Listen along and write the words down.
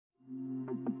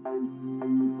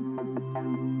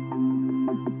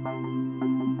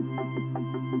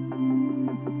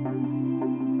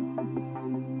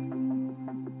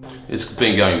It's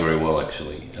been going very well,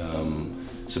 actually,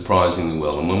 surprisingly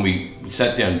well. And when we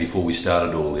sat down before we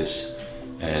started all this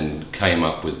and came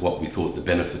up with what we thought the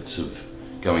benefits of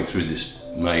going through this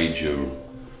major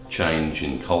change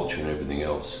in culture and everything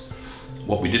else,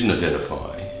 what we didn't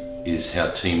identify is how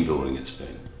team building it's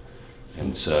been.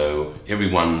 And so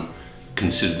everyone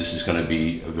considered this is going to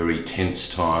be a very tense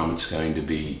time, it's going to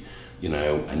be, you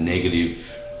know, a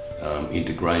negative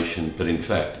integration, but in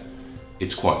fact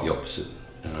it's quite the opposite.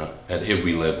 At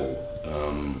every level,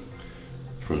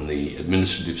 from the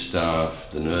administrative staff,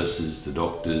 the nurses, the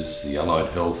doctors, the allied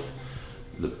health,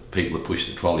 the people that push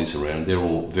the trolleys around, they're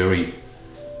all very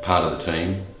part of the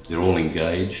team, they're all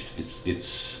engaged,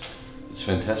 it's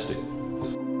fantastic.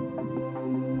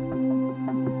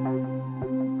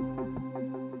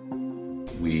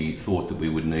 We thought that we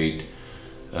would need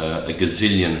a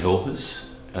gazillion helpers,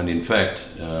 and in fact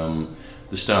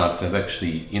the staff have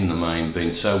actually in the main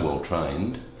been so well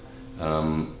trained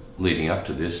leading up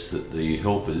to this that the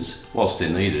helpers, whilst they're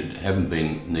needed, haven't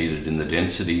been needed in the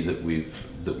density that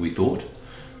we thought.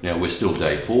 Now we're still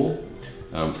day 4.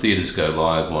 Theatres go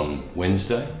live on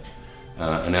Wednesday,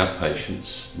 and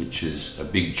outpatients, which is a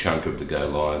big chunk of the go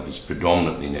live, is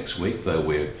predominantly next week, though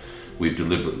we've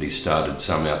deliberately started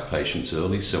some outpatients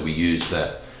early, so we use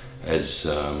that as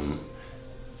an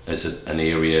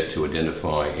area to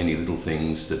identify any little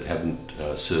things that haven't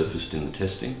surfaced in the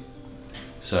testing.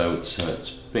 So it's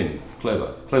been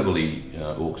cleverly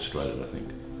orchestrated, I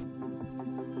think.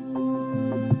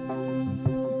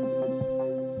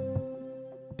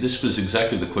 This was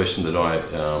exactly the question that I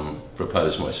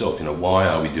proposed myself. You know, why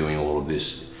are we doing all of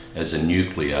this as a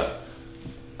nuclear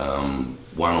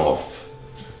one-off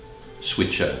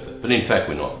switchover? But in fact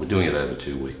we're not. We're doing it over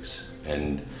 2 weeks.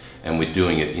 And we're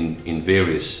doing it in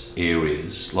various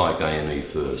areas, like A&E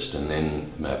first and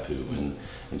then MAPU.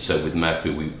 And so with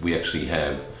MAPU we actually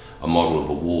have a model of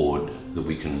a ward that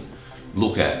we can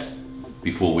look at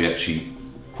before we actually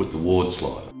put the wards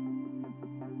live.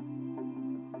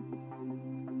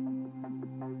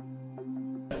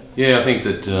 Yeah, I think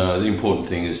that the important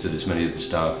thing is that as many of the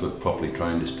staff are properly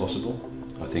trained as possible.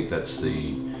 I think that's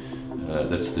the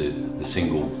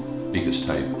single biggest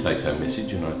take-home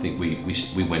message, and I think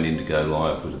we went in to go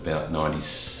live with about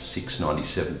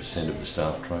 96–97% of the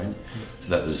staff trained. So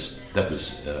that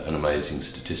was an amazing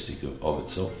statistic of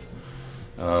itself.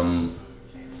 And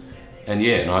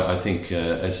yeah, and I think,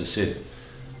 as I said,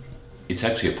 it's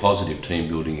actually a positive team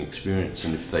building experience,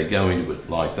 and if they go into it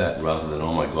like that, rather than,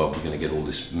 oh my God, we're going to get all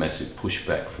this massive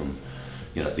pushback from,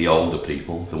 you know, the older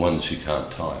people, the ones who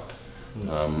can't type,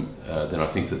 then I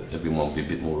think that everyone will be a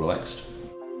bit more relaxed.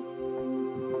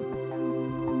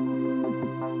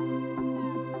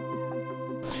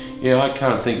 Yeah, I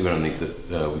can't think of anything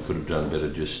that we could have done better.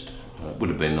 Just would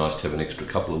have been nice to have an extra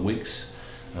couple of weeks,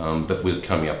 but we're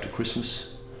coming up to Christmas,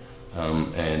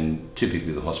 and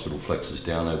typically the hospital flexes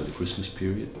down over the Christmas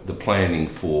period. The planning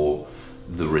for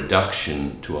the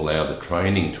reduction to allow the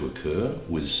training to occur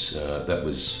was that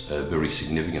was a very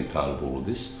significant part of all of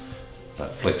this.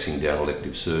 Flexing down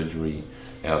elective surgery,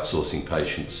 outsourcing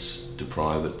patients to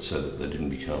private so that they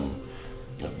didn't become,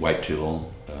 you know, wait too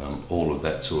long. All of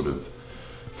that sort of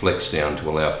flex down to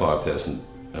allow 5,000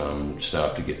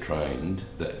 staff to get trained.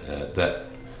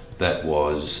 That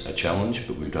was a challenge,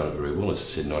 but we've done it very well. As I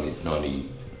said,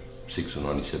 96 or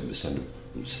 97% of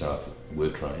the staff were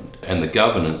trained. And the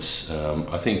governance,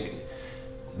 I think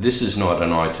this is not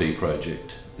an IT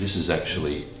project. This is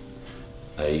actually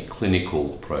a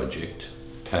clinical project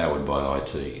powered by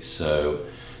IT. So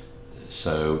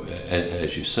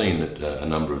as you've seen at a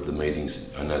number of the meetings,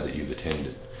 I know that you've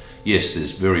attended, yes,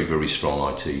 there's very, very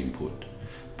strong IT input,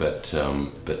 but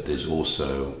there's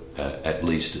also at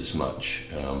least as much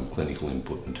clinical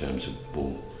input in terms of,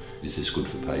 well, is this good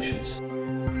for patients?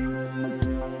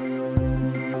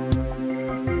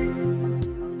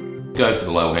 Go for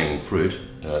the low-hanging fruit,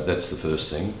 that's the first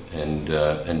thing,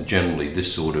 and generally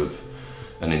this sort of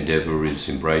an endeavour is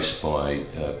embraced by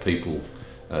people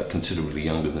considerably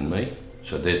younger than me,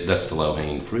 so that's the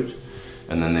low-hanging fruit.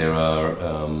 And then there are,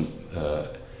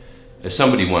 as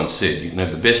somebody once said, you can have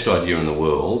the best idea in the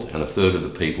world and a third of the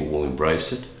people will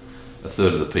embrace it, a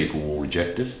third of the people will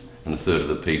reject it, and a third of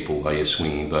the people are your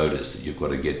swinging voters that you've got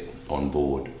to get on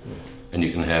board. And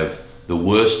you can have the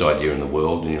worst idea in the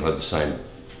world and you'll have a third.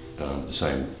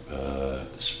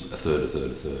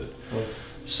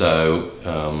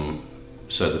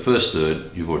 So the first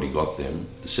third, you've already got them.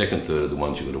 The second third are the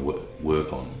ones you've got to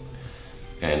work on.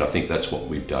 And I think that's what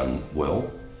we've done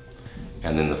well.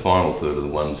 And then the final third are the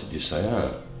ones that you say,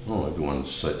 oh, everyone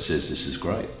says this is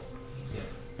great. Yeah.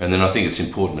 And then I think it's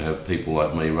important to have people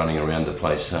like me running around the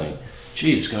place saying,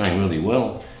 gee, it's going really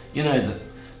well. You know,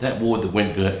 that ward that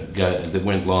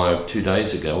went live 2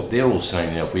 days ago, they're all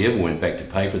saying now if we ever went back to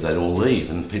paper, they'd all leave.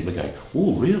 And people are going,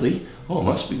 oh, really? Oh, it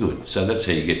must be good. So that's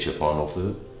how you get your final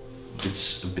third.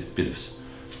 It's a bit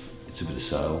of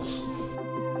sales.